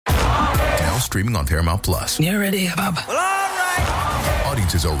streaming on Paramount Plus. You ready, Bob? Well, all right.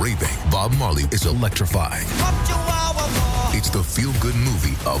 Audiences are raving. Bob Marley is electrifying. It's the feel-good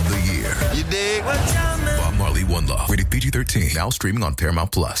movie of the year. You dig? Bob Marley, One Love. Rated PG-13. Now streaming on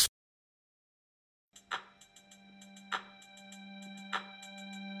Paramount Plus.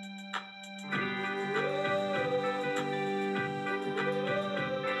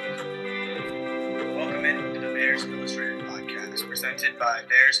 Welcome into the Bears Illustrated podcast, presented by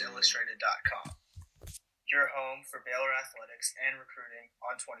BearsIllustrated.com. Your home for Baylor athletics and recruiting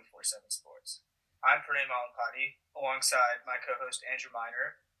on 24/7 Sports. I'm Pranay Malampati, alongside my co-host Andrew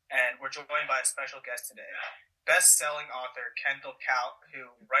Miner, and we're joined by a special guest today, best-selling author Kendall Kaut,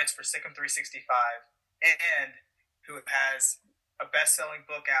 who writes for SicEm365's and who has a best-selling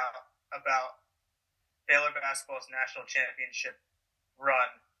book out about Baylor basketball's national championship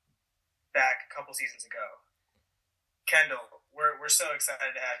run back a couple seasons ago. Kendall, we're so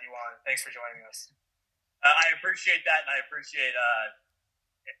excited to have you on. Thanks for joining us. I appreciate that, and I appreciate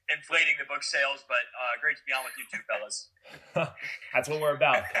inflating the book sales, but great to be on with you two fellas. That's what we're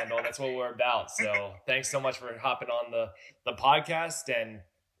about, Kendall. That's what we're about. So thanks so much for hopping on the podcast, and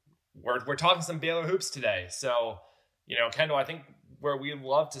we're talking some Baylor hoops today. So, Kendall, I think where we'd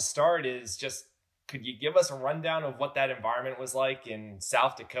love to start is just, could you give us a rundown of what that environment was like in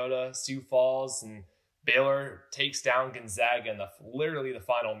South Dakota, Sioux Falls, and Baylor takes down Gonzaga in literally the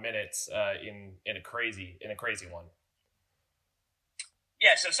final minutes in a crazy one.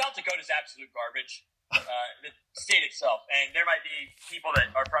 Yeah, so South Dakota is absolute garbage, the state itself. And there might be people that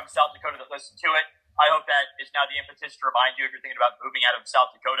are from South Dakota that listen to it. I hope that is now the impetus to remind you, if you're thinking about moving out of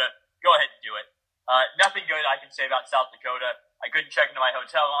South Dakota, go ahead and do it. Nothing good I can say about South Dakota. I couldn't check into my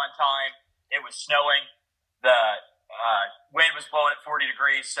hotel on time. It was snowing. The wind was blowing at 40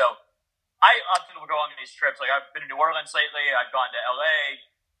 degrees. So I often will go on these trips. Like, I've been to New Orleans lately. I've gone to LA,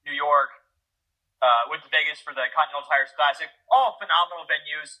 New York, went to Vegas for the Continental Tires Classic. All phenomenal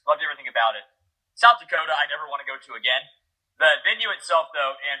venues. Loved everything about it. South Dakota, I never want to go to again. The venue itself,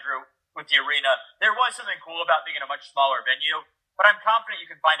 though, Andrew, with the arena, there was something cool about being in a much smaller venue. But I'm confident you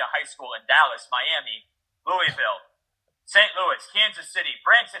can find a high school in Dallas, Miami, Louisville, St. Louis, Kansas City,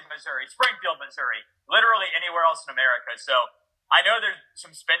 Branson, Missouri, Springfield, Missouri, literally anywhere else in America. So I know there's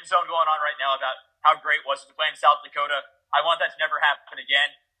some spin zone going on right now about how great it was to play in South Dakota. I want that to never happen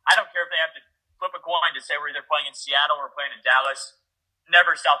again. I don't care if they have to flip a coin to say we're either playing in Seattle or playing in Dallas.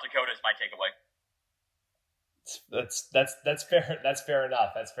 Never South Dakota is my takeaway. That's fair. That's fair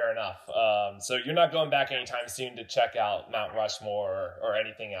enough. So you're not going back anytime soon to check out Mount Rushmore or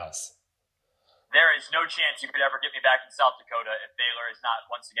anything else? There is no chance you could ever get me back in South Dakota if Baylor is not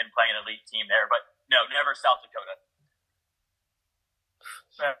once again playing an elite team there. But no, never South Dakota.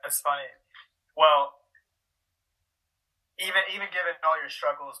 That's funny. Well, even given all your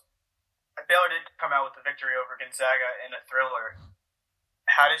struggles, Baylor did come out with the victory over Gonzaga in a thriller.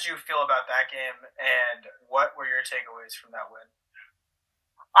 How did you feel about that game, and what were your takeaways from that win?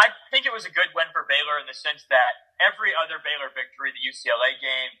 I think it was a good win for Baylor in the sense that every other Baylor victory, the UCLA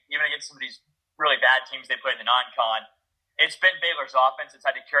game, even against some of these really bad teams they played in the non-con, it's been Baylor's offense that's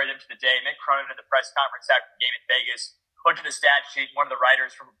had to carry them to the day. Mick Cronin at the press conference after the game in Vegas looked at the stat sheet. One of the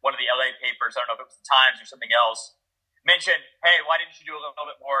writers from one of the LA papers, I don't know if it was the Times or something else, mentioned, hey, why didn't you do a little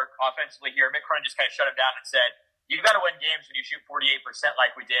bit more offensively here? Mick Cronin just kind of shut him down and said, you got to win games when you shoot 48%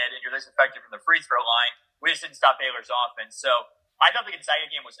 like we did, and you're this effective from the free throw line. We just didn't stop Baylor's offense. So I thought the Gonzaga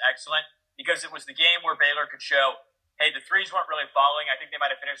game was excellent because it was the game where Baylor could show, hey, the threes weren't really falling. I think they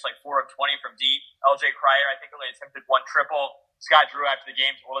might have finished like 4 of 20 from deep. LJ Cryer, I think, only attempted 1 triple. Scott Drew, after the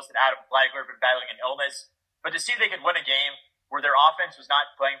game, told us that Adam Flagler had been battling an illness. But to see they could win a game where their offense was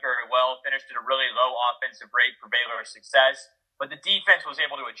not playing very well, finished at a really low offensive rate for Baylor's success, but the defense was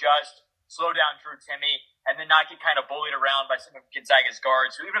able to adjust, slow down Drew Timme, and then not get kind of bullied around by some of Gonzaga's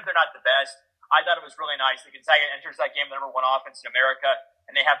guards, who, even if they're not the best, I thought it was really nice that Gonzaga enters that game the number 1 offense in America,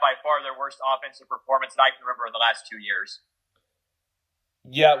 and they have by far their worst offensive performance that I can remember in the last 2 years.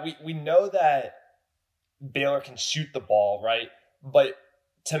 Yeah, we know that Baylor can shoot the ball, right? But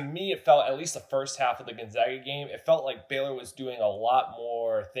to me, it felt, at least the first half of the Gonzaga game, it felt like Baylor was doing a lot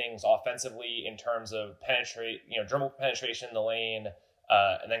more things offensively in terms of dribble penetration in the lane,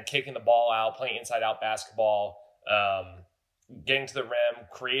 and then kicking the ball out, playing inside-out basketball, getting to the rim,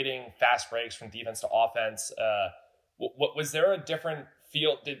 creating fast breaks from defense to offense. Was there a different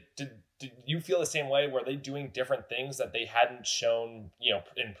feel? Did you feel the same way? Were they doing different things that they hadn't shown,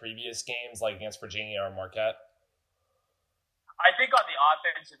 in previous games, like against Virginia or Marquette? I think on the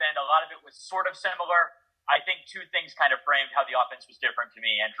offensive end, a lot of it was sort of similar. I think 2 things kind of framed how the offense was different to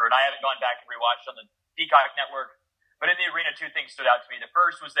me, Andrew, and I haven't gone back and rewatched on the Peacock Network, but in the arena, 2 things stood out to me. The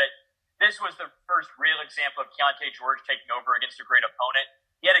first was that this was the first real example of Keontae George taking over against a great opponent.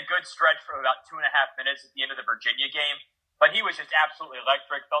 He had a good stretch for about 2.5 minutes at the end of the Virginia game, but he was just absolutely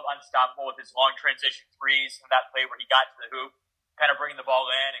electric, felt unstoppable with his long transition threes and that play where he got to the hoop, kind of bringing the ball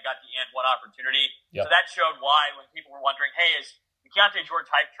in and got the and one opportunity. Yep. So that showed why when people were wondering, hey, is the Keontae George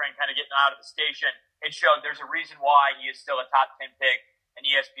hype train kind of getting out of the station, it showed there's a reason why he is still a top 10 pick in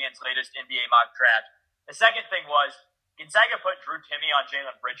ESPN's latest NBA mock draft. The second thing was Gonzaga put Drew Timme on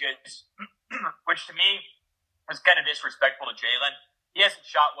Jalen Bridges, which to me was kind of disrespectful to Jalen. He hasn't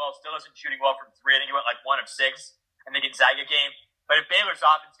shot well, still isn't shooting well from three. I think he went like 1 of 6 in the Gonzaga game. But if Baylor's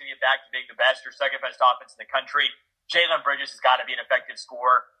offense can get back to being the best or second best offense in the country, Jalen Bridges has got to be an effective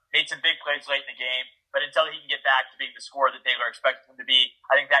scorer. Made some big plays late in the game, but until he can get back to being the scorer that Baylor expected him to be,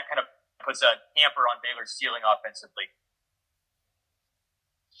 I think that kind of puts a hamper on Baylor's ceiling offensively.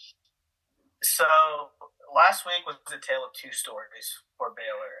 So last week was a tale of two stories for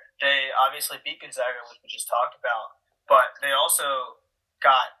Baylor. They obviously beat Gonzaga, which we just talked about, but they also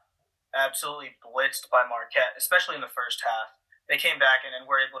got absolutely blitzed by Marquette, especially in the first half. They came back and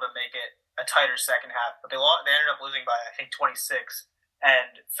were able to make it a tighter second half, but they ended up losing by, I think, 26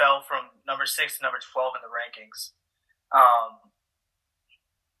 and fell from number 6 to number 12 in the rankings.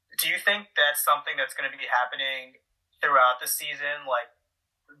 Do you think that's something that's going to be happening throughout the season, like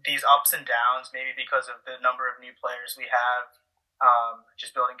these ups and downs, maybe because of the number of new players we have,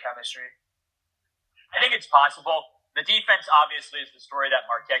 just building chemistry? I think it's possible. The defense obviously is the story of that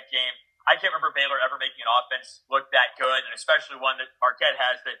Marquette game. I can't remember Baylor ever making an offense look that good, and especially one that Marquette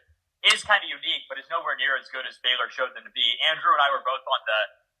has that is kind of unique, but is nowhere near as good as Baylor showed them to be. Andrew and I were both on the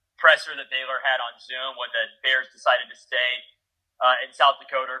presser that Baylor had on Zoom when the Bears decided to stay in South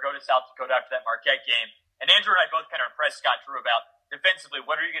Dakota or go to South Dakota after that Marquette game. And Andrew and I both kind of impressed Scott Drew about defensively,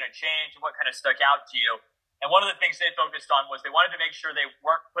 what are you going to change and what kind of stuck out to you? And one of the things they focused on was they wanted to make sure they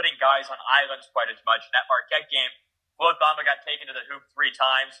weren't putting guys on islands quite as much. In that Marquette game, Will Thamba got taken to the hoop 3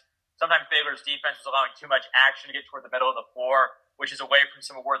 times. Sometimes Baylor's defense was allowing too much action to get toward the middle of the floor, which is away from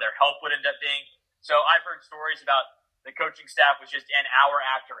some of where their help would end up being. So I've heard stories about the coaching staff was just in hour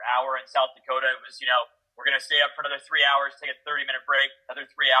after hour in South Dakota. It was, we're going to stay up for another 3 hours, take a 30-minute break, another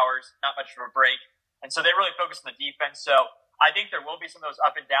 3 hours, not much of a break. And so they really focused on the defense. So I think there will be some of those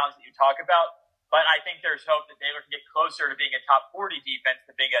up and downs that you talk about, but I think there's hope that Baylor can get closer to being a top 40 defense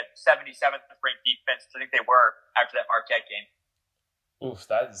than being a 77th ranked defense. I think they were after that Marquette game. Oof,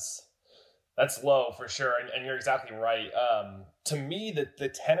 that's low for sure, and you're exactly right. To me, the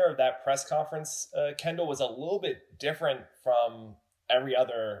tenor of that press conference, Kendall, was a little bit different from every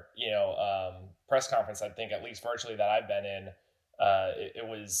other press conference. I think, at least virtually, that I've been in. It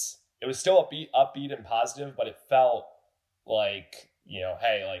was still upbeat and positive, but it felt like,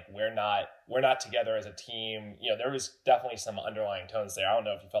 hey, like we're not together as a team. There was definitely some underlying tones there. I don't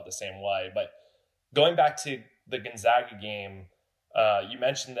know if you felt the same way, but going back to the Gonzaga game, you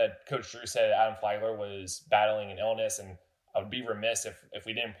mentioned that Coach Drew said Adam Flagler was battling an illness, and I would be remiss if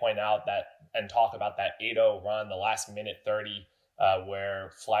we didn't point out that and talk about that 8-0 run, the last minute 30,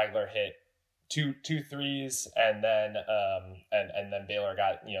 where Flagler hit two threes, and then Baylor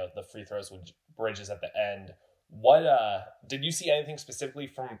got the free throws with Bridges at the end. What did you see anything specifically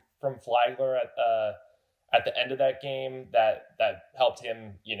from Flagler at the end of that game that helped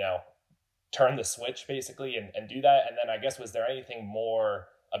him turn the switch basically and do that? And then I guess, was there anything more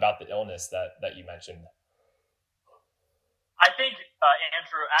about the illness that you mentioned? I think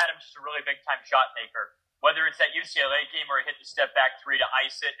Andrew Adams is a really big time shot maker. Whether it's that UCLA game where he hit the step back 3 to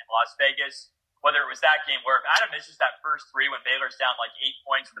ice it in Las Vegas, whether it was that game where if Adam misses that first 3 when Baylor's down like 8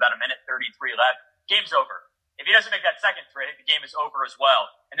 points with about 1:33 left, game's over. If he doesn't make that second 3, I think the game is over as well.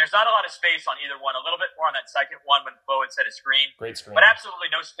 And there's not a lot of space on either one. A little bit more on that second one when Flo had set a screen. Great screen. But absolutely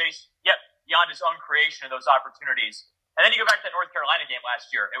no space beyond his own creation of those opportunities. And then you go back to that North Carolina game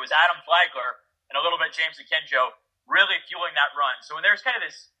last year. It was Adam Flagler and a little bit James Akinjo really fueling that run. So when there's kind of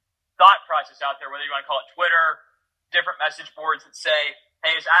this thought process out there, whether you want to call it Twitter, different message boards that say,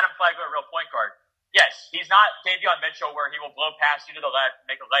 hey, is Adam Flagler a real point guard? Yes, he's not Davion Mitchell where he will blow past you to the left and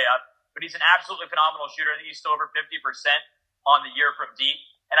make a layup, but he's an absolutely phenomenal shooter. I think he's still over 50% on the year from deep.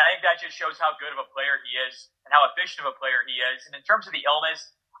 And I think that just shows how good of a player he is and how efficient of a player he is. And in terms of the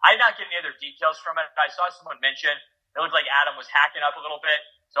illness, I'm not getting any other details from it. I saw someone mention it looked like Adam was hacking up a little bit.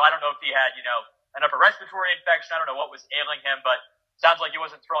 So I don't know if he had, an upper respiratory infection. I don't know what was ailing him, but sounds like he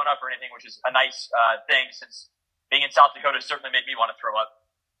wasn't throwing up or anything, which is a nice thing since being in South Dakota certainly made me want to throw up.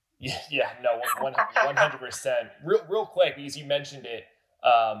 Yeah, no, 100%. Real quick, because you mentioned it,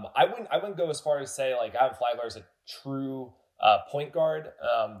 I wouldn't go as far as say like Adam Flagler is a true point guard.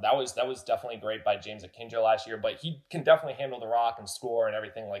 That was definitely great by James Akinjo last year, but he can definitely handle the rock and score and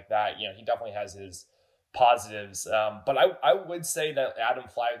everything like that. He definitely has his positives. But I would say that Adam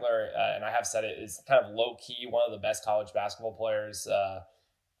Flagler, and I have said it, is kind of low key one of the best college basketball players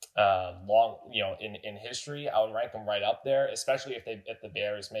in history. I would rank him right up there, especially if the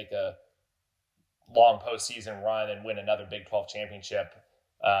Bears make a long postseason run and win another Big 12 championship.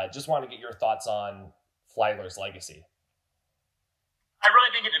 Just want to get your thoughts on Flagler's legacy. I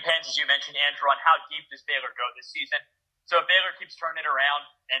really think it depends, as you mentioned, Andrew, on how deep does Baylor go this season. So if Baylor keeps turning it around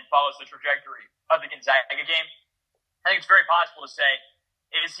and follows the trajectory of the Gonzaga game, I think it's very possible to say,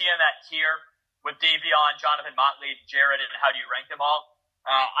 is he in that tier with Davion, Jonathan Motley, Jared, and how do you rank them all?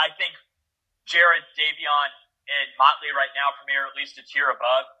 I think Jared, Davion, and Motley right now for me are at least a tier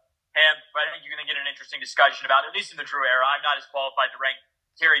above him, but I think you're going to get an interesting discussion about it, at least in the Drew era. I'm not as qualified to rank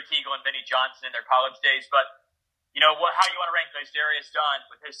Terry Teagle and Vinnie Johnson in their college days, but how you want to rank those Darius Dunn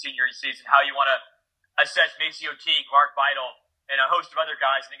with his senior season, how you want to assess Maceo Teague, Mark Vidal, and a host of other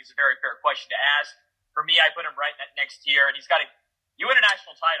guys, I think it's a very fair question to ask. For me, I put him right in that next tier, and you win a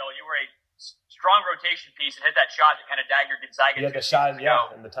national title, you were a strong rotation piece and hit that shot that kind of daggered Gonzaga. Yeah, the shot,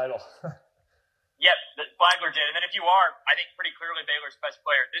 in the title. Yep, Flagler did. And then if you are, I think pretty clearly Baylor's best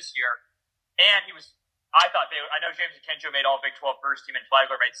player this year, and I know James Akinjo made all Big 12 first team and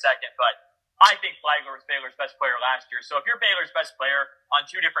Flagler made second, but I think Flagler was Baylor's best player last year. So if you're Baylor's best player on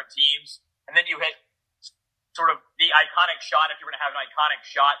two different teams, and then you hit sort of the iconic shot, if you're going to have an iconic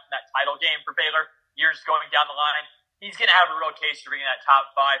shot in that title game for Baylor, years going down the line, he's going to have a real case to bring in that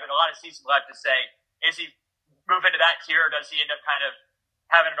top five. And a lot of seasons left to say, is he move into that tier, or does he end up kind of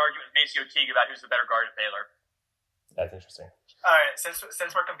having an argument with Maceo Teague about who's the better guard at Baylor? That's interesting. All right, since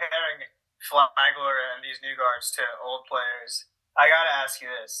we're comparing Flagler and these new guards to old players, I got to ask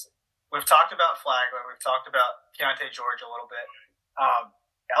you this. We've talked about Flagler. We've talked about Keontae George a little bit.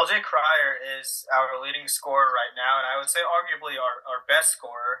 LJ Cryer is our leading scorer right now, and I would say arguably our best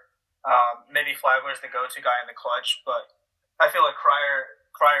scorer. Maybe Flagler's the go-to guy in the clutch, but I feel like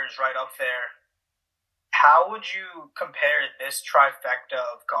Cryer's right up there. How would you compare this trifecta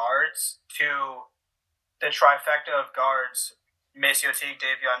of guards to the trifecta of guards, Maceo Teague,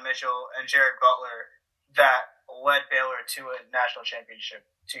 Davion Mitchell, and Jared Butler, that led Baylor to a national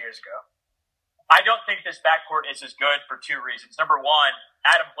championship 2 years ago? I don't think this backcourt is as good for two reasons. Number one,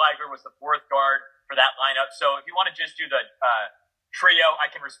 Adam Flagler was the fourth guard for that lineup. So if you want to just do the trio,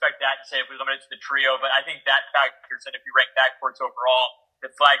 I can respect that and say if we limit it to the trio. But I think that factors in if you rank backcourts overall,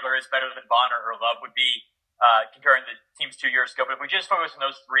 that Flagler is better than Bonner or Love would be comparing the teams 2 years ago. But if we just focus on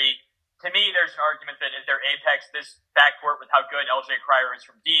those three, to me, there's an argument that at their apex, this backcourt with how good LJ Cryer is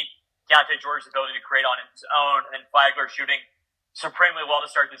from deep, Keontae George's ability to create on his own, and Flagler shooting supremely well to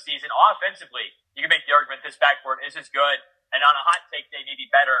start the season. Offensively, you can make the argument this backcourt is as good, and on a hot take, they may be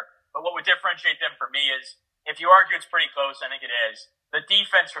better. But what would differentiate them for me is, if you argue it's pretty close, I think it is, the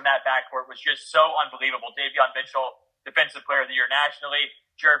defense from that backcourt was just so unbelievable. Davion Mitchell, Defensive Player of the Year nationally.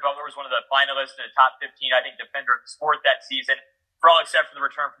 Jared Butler was one of the finalists in the top 15, I think, defender in the sport that season, for all except for the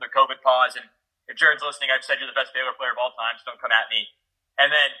return from the COVID pause. And if Jared's listening, I've said you're the best Baylor player of all time, so don't come at me. And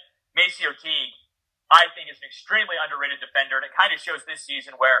then Maceo Teague, I think, is an extremely underrated defender, and it kind of shows this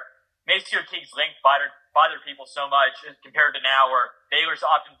season where Maceo Teague's length bothered people so much compared to now, where Baylor's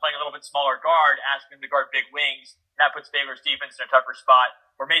often playing a little bit smaller guard, asking him to guard big wings, and that puts Baylor's defense in a tougher spot,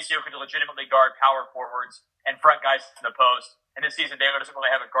 where Maceo could legitimately guard power forwards and front guys to the post. And this season, Baylor doesn't really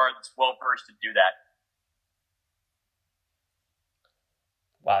have a guard that's well-versed to do that.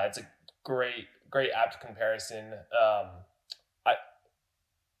 Wow, that's a great apt comparison.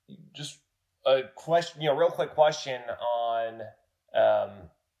 Just a question, real quick question on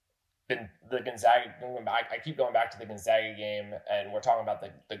the Gonzaga. I keep going back to the Gonzaga game, and we're talking about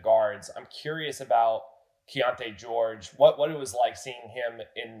the guards. I'm curious about Keontae George, what it was like seeing him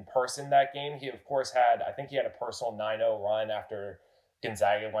in person that game. He, of course, had a personal 9-0 run after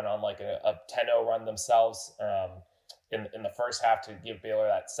Gonzaga went on like a 10-0 run themselves in the first half to give Baylor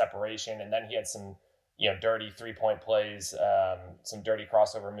that separation. And then he had some, dirty 3-point plays, some dirty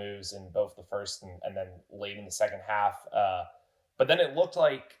crossover moves in both the first and then late in the second half. But then it looked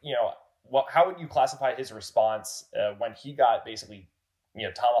like, how would you classify his response when he got basically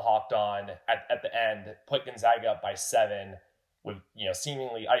tomahawked on at the end, put Gonzaga up by 7 with,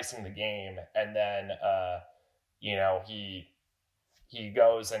 seemingly icing the game. And then, he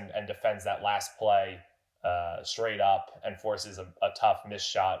goes and defends that last play straight up and forces a tough missed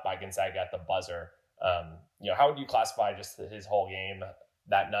shot by Gonzaga at the buzzer. How would you classify just his whole game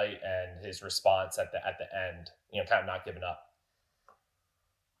that night and his response at the end, kind of not giving up?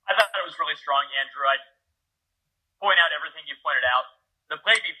 I thought it was really strong, Andrew. point out everything you pointed out. The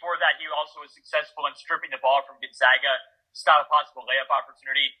play before that, he also was successful in stripping the ball from Gonzaga to stop a possible layup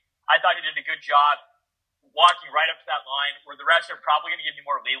opportunity. I thought he did a good job walking right up to that line where the refs are probably going to give you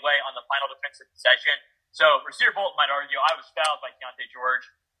more leeway on the final defensive possession. So Rasir Bolton might argue I was fouled by Keontae George,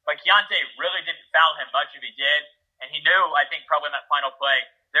 but Keontae really didn't foul him much if he did. And he knew, I think, probably in that final play,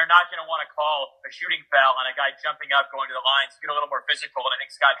 they're not going to want to call a shooting foul on a guy jumping up, going to the line to get a little more physical. And I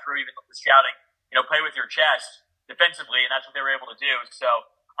think Scott Drew even was shouting, play with your chest defensively, and that's what they were able to do. So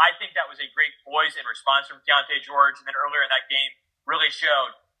I think that was a great poise and response from Keontae George. And then earlier in that game really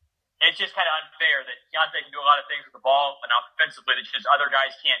showed it's just kind of unfair that Keontae can do a lot of things with the ball and offensively that just other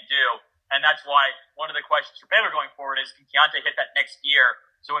guys can't do. And that's why one of the questions for Baylor going forward is, can Keontae hit that next year?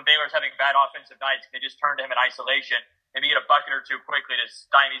 So when Baylor's having bad offensive nights, they just turn to him in isolation, maybe get a bucket or two quickly to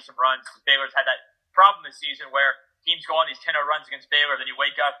stymie some runs. Baylor's had that problem this season where teams go on these 10-0 runs against Baylor, then you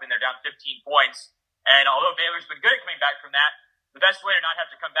wake up and they're down 15 points. And although Baylor's been good at coming back from that, the best way to not have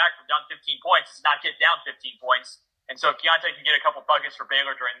to come back from down 15 points is not get down 15 points. And so if Keontae can get a couple buckets for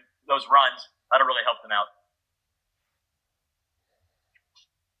Baylor during those runs, that'll really help them out.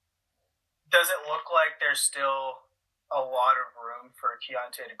 Does it look like there's still a lot of room for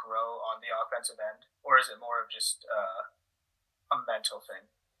Keontae to grow on the offensive end? Or is it more of just a mental thing?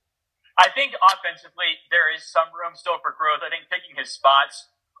 I think offensively there is some room still for growth. I think picking his spots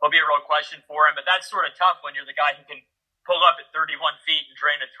will be a real question for him, but that's sort of tough when you're the guy who can pull up at 31 feet and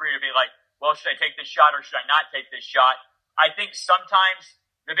drain a three to be like, well, should I take this shot or should I not take this shot? I think sometimes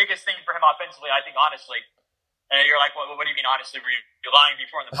the biggest thing for him offensively, I think honestly, and you're like, well, what do you mean honestly? Were you lying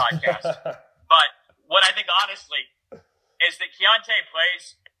before in the podcast? But what I think honestly is that Keontae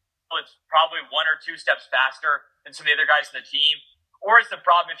plays, it's probably 1 or 2 steps faster than some of the other guys in the team. Or it's the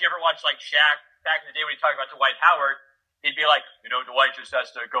problem, if you ever watch like Shaq back in the day when he talked about Dwight Howard, he'd be like, Dwight just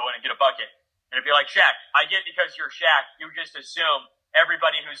has to go in and get a bucket. And it'd be like, Shaq, I get because you're Shaq, you just assume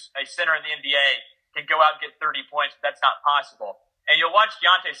everybody who's a center in the NBA can go out and get 30 points, but that's not possible. And you'll watch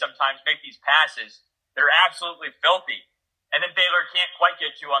Keontae sometimes make these passes that are absolutely filthy. And then Baylor can't quite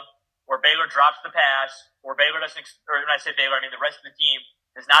get to him, or Baylor drops the pass, or Baylor doesn't, or when I say Baylor, I mean the rest of the team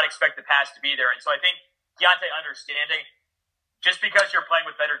does not expect the pass to be there. And so I think Keontae understanding, just because you're playing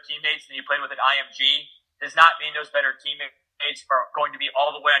with better teammates than you played with an IMG does not mean those better teammates are going to be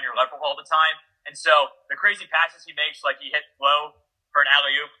all the way on your level all the time. And so the crazy passes he makes, like he hit Flo for an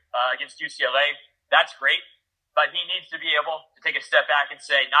alley-oop against UCLA, that's great. But he needs to be able to take a step back and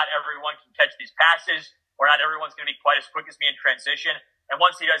say, not everyone can catch these passes, or not everyone's going to be quite as quick as me in transition. And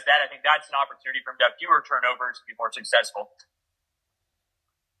once he does that, I think that's an opportunity for him to have fewer turnovers to be more successful.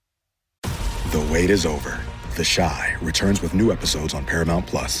 The wait is over. The Chi returns with new episodes on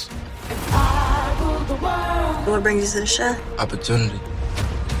Paramount+. What brings you to the Chi? Opportunity.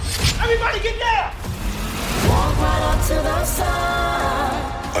 Everybody get down! Walk right up to the side.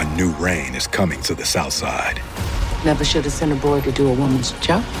 A new reign is coming to the South Side. Never should have sent a boy to do a woman's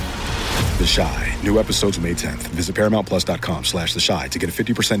job. The Chi. New episodes May 10th. Visit ParamountPlus.com/The Chi to get a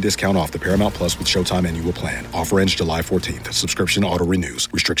 50% discount off the Paramount Plus with Showtime annual plan. Offer ends July 14th. Subscription auto-renews.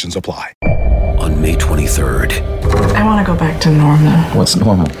 Restrictions apply. On May 23rd, I want to go back to normal. What's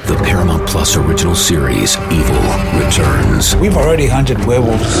normal? the Paramount Plus original series, Evil, returns. We've already hunted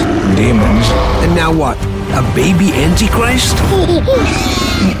werewolves, demons. And now what? A baby Antichrist?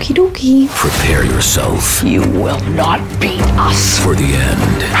 Okie dokie. Prepare yourself. You will not beat us. For the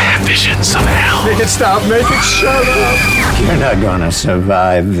end. I have visions of hell. Make it stop, make it shut up. You're not gonna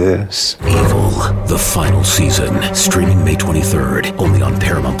survive this. Evil, the final season. Streaming May 23rd, only on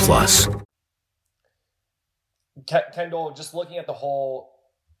Paramount Plus. Kendall, just looking at the whole,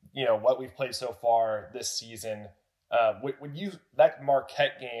 what we've played so far this season, would you, that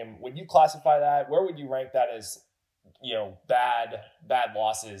Marquette game, would you classify that? Where would you rank that as, bad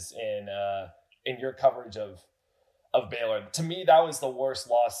losses in your coverage of Baylor? To me, that was the worst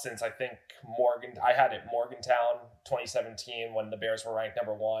loss since I think I had it Morgantown 2017 when the Bears were ranked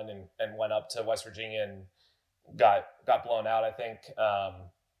number 1 and went up to West Virginia and got blown out, I think.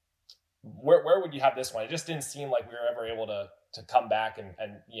 Where would you have this one? It just didn't seem like we were ever able to come back and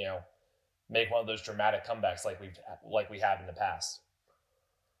make one of those dramatic comebacks like we have in the past.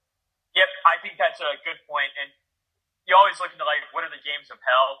 Yep, I think that's a good point. And you always look into what are the games of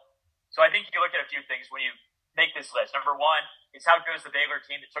hell? So I think you look at a few things when you make this list. Number 1 is how good is the Baylor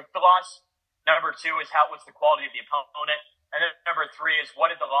team that took the loss. Number 2 is what's the quality of the opponent. And then number 3 is what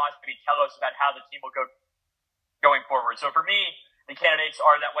did the loss maybe tell us about how the team will go going forward. So for me, the candidates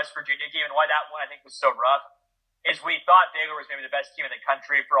are that West Virginia game, and why that one I think was so rough is we thought Baylor was maybe the best team in the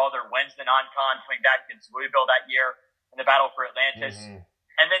country for all their wins in the non-con, coming back against Louisville that year in the battle for Atlantis. Mm-hmm.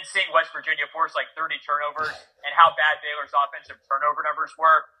 and then seeing West Virginia force like 30 turnovers and how bad Baylor's offensive turnover numbers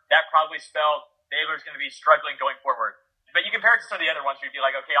were, that probably spelled Baylor's going to be struggling going forward. But you compare it to some of the other ones where you'd be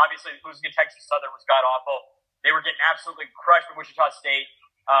like, okay, obviously losing to Texas Southern was god-awful. They were getting absolutely crushed by Wichita State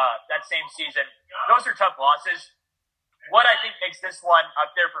that same season. Those are tough losses. What I think makes this one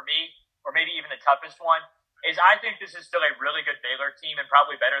up there for me, or maybe even the toughest one, is I think this is still a really good Baylor team and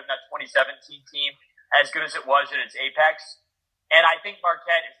probably better than that 2017 team, as good as it was at its apex. And I think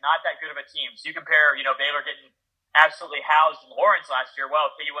Marquette is not that good of a team. So you compare, Baylor getting absolutely housed in Lawrence last year.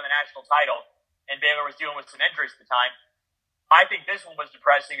 Well, okay, you won the national title, and Baylor was dealing with some injuries at the time. I think this one was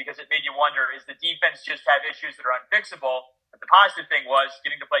depressing because it made you wonder, is the defense just have issues that are unfixable? But the positive thing was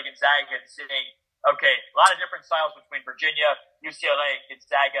getting to play Gonzaga and seeing, okay, a lot of different styles between Virginia, UCLA,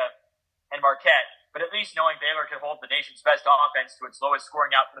 Gonzaga, and Marquette. But at least knowing Baylor can hold the nation's best offense to its lowest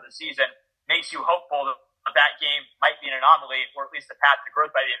scoring output of the season makes you hopeful that game might be an anomaly, or at least a path to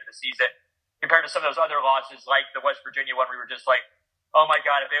growth by the end of the season, compared to some of those other losses like the West Virginia one where we were just like, oh my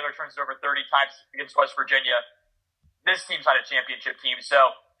God, if Baylor turns it over 30 times against West Virginia, this team's not a championship team.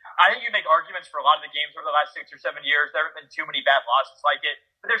 So I think you make arguments for a lot of the games over the last 6 or 7 years. There haven't been too many bad losses like it,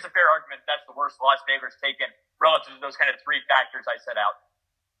 but there's a fair argument that's the worst loss Baylor's taken relative to those kind of three factors I set out.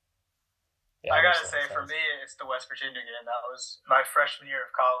 Yeah, I gotta say, for me, it's the West Virginia game. That was my freshman year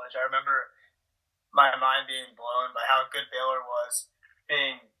of college. I remember my mind being blown by how good Baylor was,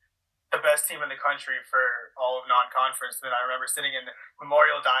 being the best team in the country for all of non-conference. And then I remember sitting in the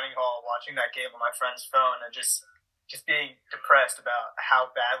Memorial Dining Hall watching that game on my friend's phone and just being depressed about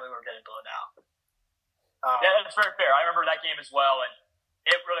how badly we were getting blown out. Yeah, that's very fair. I remember that game as well, and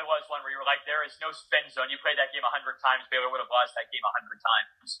it really was one where you were like, there is no spin zone. You played that game 100 times, Baylor would have lost that game 100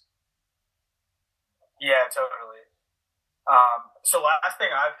 times. Yeah, totally. So last thing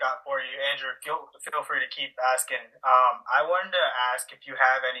I've got for you, Andrew, feel free to keep asking. I wanted to ask if you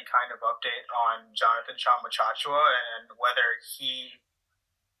have any kind of update on Jonathan Tchamwa and whether he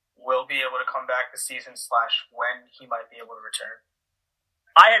will be able to come back this season / when he might be able to return.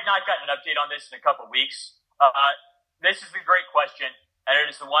 I have not gotten an update on this in a couple of weeks. This is a great question, and it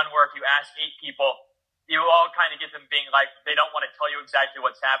is the one where if you ask 8 people, you all kind of get them being like, they don't want to tell you exactly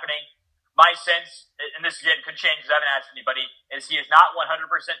what's happening. My sense, and this again could change because I haven't asked anybody, is he has not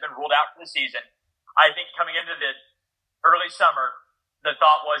 100% been ruled out for the season. I think coming into the early summer, the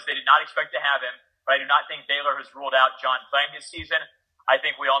thought was they did not expect to have him, but I do not think Baylor has ruled out John playing this season. I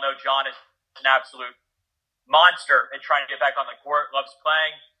think we all know John is an absolute monster at trying to get back on the court, loves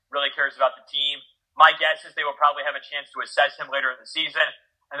playing, really cares about the team. My guess is they will probably have a chance to assess him later in the season,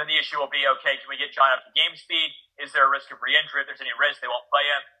 and then the issue will be, okay, can we get John up to game speed? Is there a risk of re-injury? If there's any risk, they won't play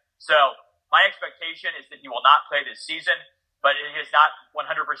him. So my expectation is that he will not play this season, but it has not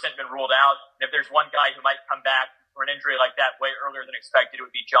 100% been ruled out. And if there's one guy who might come back for an injury like that way earlier than expected, it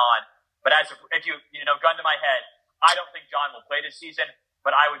would be John. But if you gun to my head, I don't think John will play this season,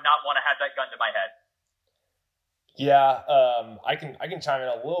 but I would not want to have that gun to my head. Yeah, I can chime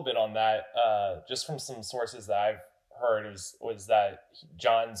in a little bit on that. Just from some sources that I've heard was that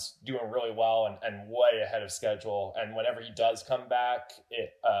John's doing really well and way ahead of schedule, and whenever he does come back,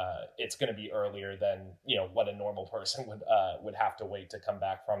 it's going to be earlier than what a normal person would have to wait to come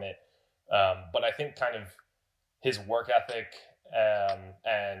back from it. But I think kind of his work ethic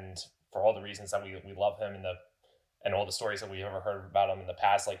and for all the reasons that we love him and all the stories that we've ever heard about him in the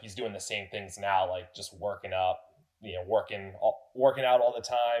past, like he's doing the same things now, like just working out all the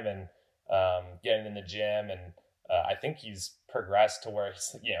time and getting in the gym, and I think he's progressed to where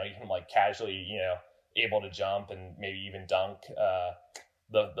he's even like casually able to jump and maybe even dunk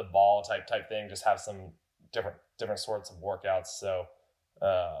the ball type thing, just have some different sorts of workouts. So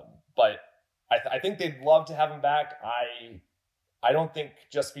but I think they'd love to have him back. I don't think,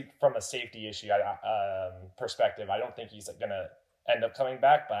 just from a safety issue perspective, I don't think he's gonna end up coming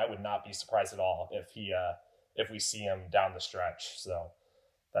back, but I would not be surprised at all if we see him down the stretch. So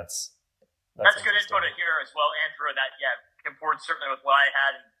that's good info to hear as well, Andrew. And that comports certainly with what I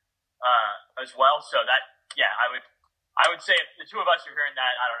had as well. So that I would say if the two of us are hearing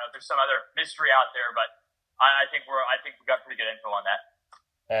that, I don't know if there's some other mystery out there, but I think we got pretty good info on that.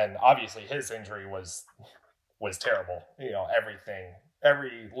 And obviously his injury was terrible.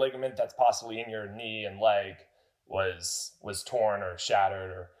 Every ligament that's possibly in your knee and leg was torn or shattered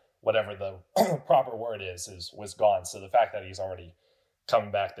or whatever the proper word was gone. So the fact that he's already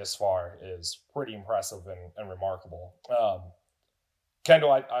coming back this far is pretty impressive and remarkable.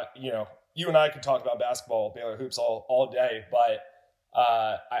 Kendall, I you and I could talk about basketball, Baylor hoops all day, but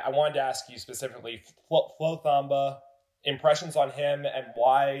I wanted to ask you specifically, Flo Thamba, impressions on him and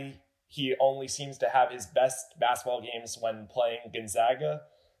why he only seems to have his best basketball games when playing Gonzaga.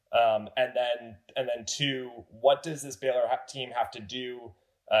 And then two, what does this Baylor team have to do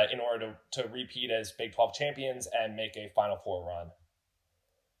in order to repeat as Big 12 champions and make a Final Four run?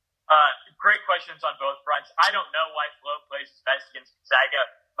 Great questions on both fronts. I don't know why Flo plays his best against Gonzaga,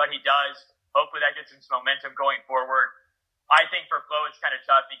 but he does. Hopefully that gets him some momentum going forward. I think for Flo it's kind of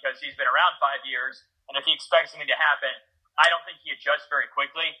tough because he's been around 5 years, and if he expects something to happen, I don't think he adjusts very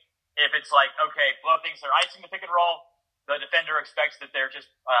quickly. If it's like, okay, Flo thinks they're icing the pick and roll, the defender expects that they're just,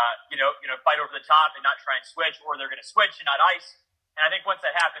 fight over the top and not try and switch, or they're going to switch and not ice. And I think once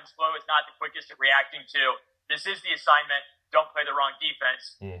that happens, Flo is not the quickest at reacting to, this is the assignment, don't play the wrong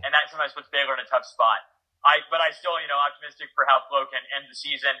defense. And that sometimes puts Baylor in a tough spot. But I still, optimistic for how Flo can end the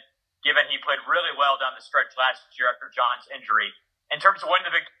season, given he played really well down the stretch last year after John's injury. In terms of winning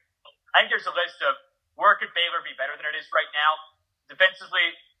the Big, I think there's a list of where could Baylor be better than it is right now.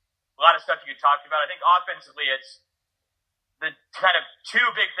 Defensively, a lot of stuff you could talk about. I think offensively, it's the kind of two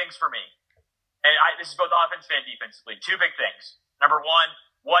big things for me. And this is both offensively and defensively. Two big things. Number one,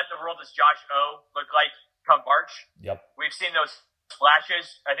 what in the world does Josh O look like come March? Yep. We've seen those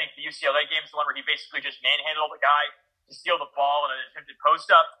flashes. I think the UCLA game is the one where he basically just manhandled the guy to steal the ball in an attempted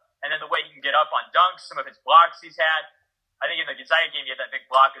post-up. And then the way he can get up on dunks, some of his blocks he's had. I think in the Gonzaga game, he had that big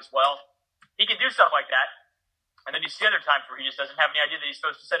block as well. He can do stuff like that. And then you see other times where he just doesn't have any idea that he's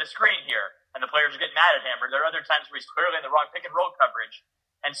supposed to set a screen here. And the players are getting mad at him. Or there are other times where he's clearly in the wrong pick and roll coverage.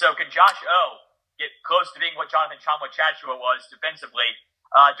 And so can Josh O get close to being what Jonathan Chachua was defensively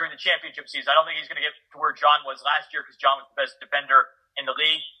during the championship season? I don't think he's going to get to where John was last year because John was the best defender in the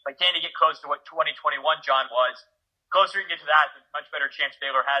league. But can he get close to what 2021 John was? Closer you can get to that, the much better chance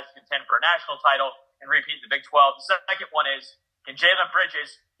Baylor has to contend for a national title and repeat the Big 12. The second one is, can Jalen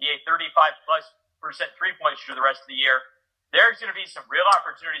Bridges be a 35+% three-point shooter the rest of the year? There's going to be some real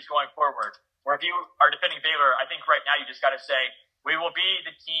opportunities going forward. Where if you are defending Baylor, I think right now you just got to say, we will be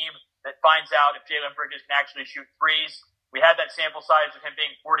the team that finds out if Jalen Bridges can actually shoot threes. We had that sample size of him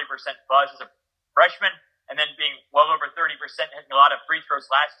being 40% plus as a freshman and then being well over 30%, hitting a lot of free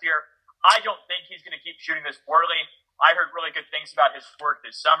throws last year. I don't think he's going to keep shooting this poorly. I heard really good things about his work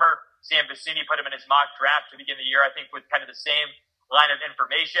this summer. Sam Vecini put him in his mock draft to begin the year, I think, with kind of the same line of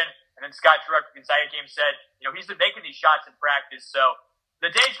information. And then Scott Drew after the Gonzaga game said, he's been making these shots in practice. So the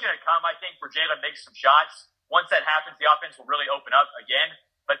day's going to come, I think, where Jalen makes some shots. Once that happens, the offense will really open up again.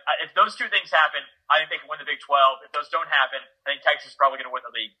 But if those two things happen, I think they can win the Big 12. If those don't happen, I think Texas is probably going to win the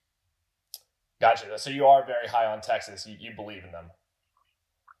league. Gotcha. So you are very high on Texas. You believe in them.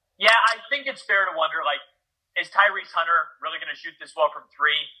 Yeah, I think it's fair to wonder, is Tyrese Hunter really going to shoot this well from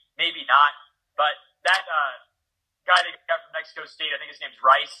three? Maybe not. But that guy they got from Mexico State, I think his name's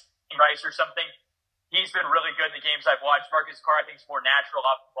Rice or something, he's been really good in the games I've watched. Marcus Carr, I think, is more natural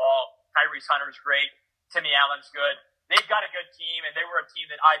off the ball. Tyrese Hunter's great. Timmy Allen's good. They've got a good team, and they were a team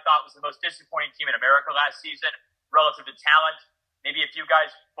that I thought was the most disappointing team in America last season relative to talent. Maybe a few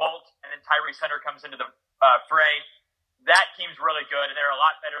guys bolt, and then Tyrese Hunter comes into the fray. That team's really good, and they're a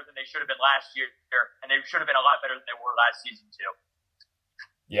lot better than they should have been last year, and they should have been a lot better than they were last season too.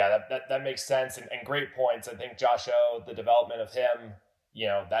 Yeah, that makes sense, and great points. I think Josh O, the development of him,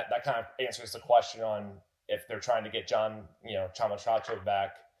 that kind of answers the question on if they're trying to get John, Chachua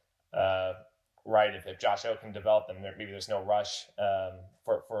back, right? If Josh O can develop them, maybe there's no rush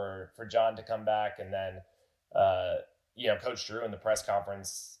for John to come back, and then Coach Drew in the press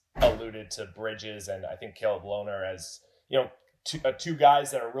conference alluded to Bridges and I think Caleb Lohner as two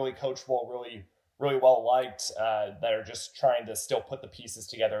guys that are really coachable, really well liked, that are just trying to still put the pieces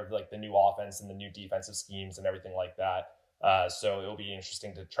together of the new offense and the new defensive schemes and everything like that. So it'll be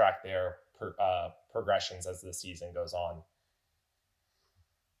interesting to track their progressions as the season goes on.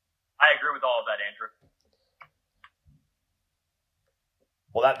 I agree with all of that, Andrew.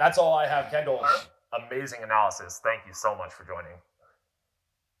 Well, that's all I have, Kendall. Amazing analysis. Thank you so much for joining.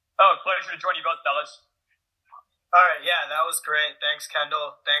 Oh, pleasure to join you both, fellas. All right, yeah, that was great. Thanks,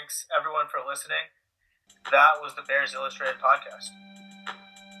 Kendall. Thanks, everyone, for listening. That was the Bears Illustrated podcast.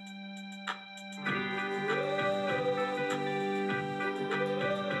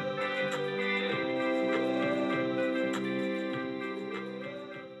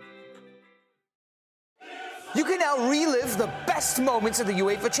 You can now relive the best moments of the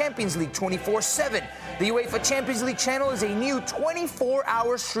UEFA Champions League 24/7. The UEFA Champions League channel is a new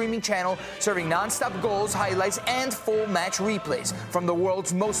 24-hour streaming channel serving non-stop goals, highlights, and full match replays from the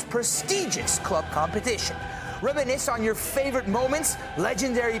world's most prestigious club competition. Reminisce on your favorite moments,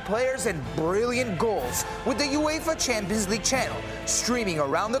 legendary players, and brilliant goals with the UEFA Champions League channel, streaming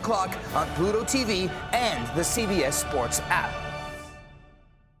around the clock on Pluto TV and the CBS Sports app.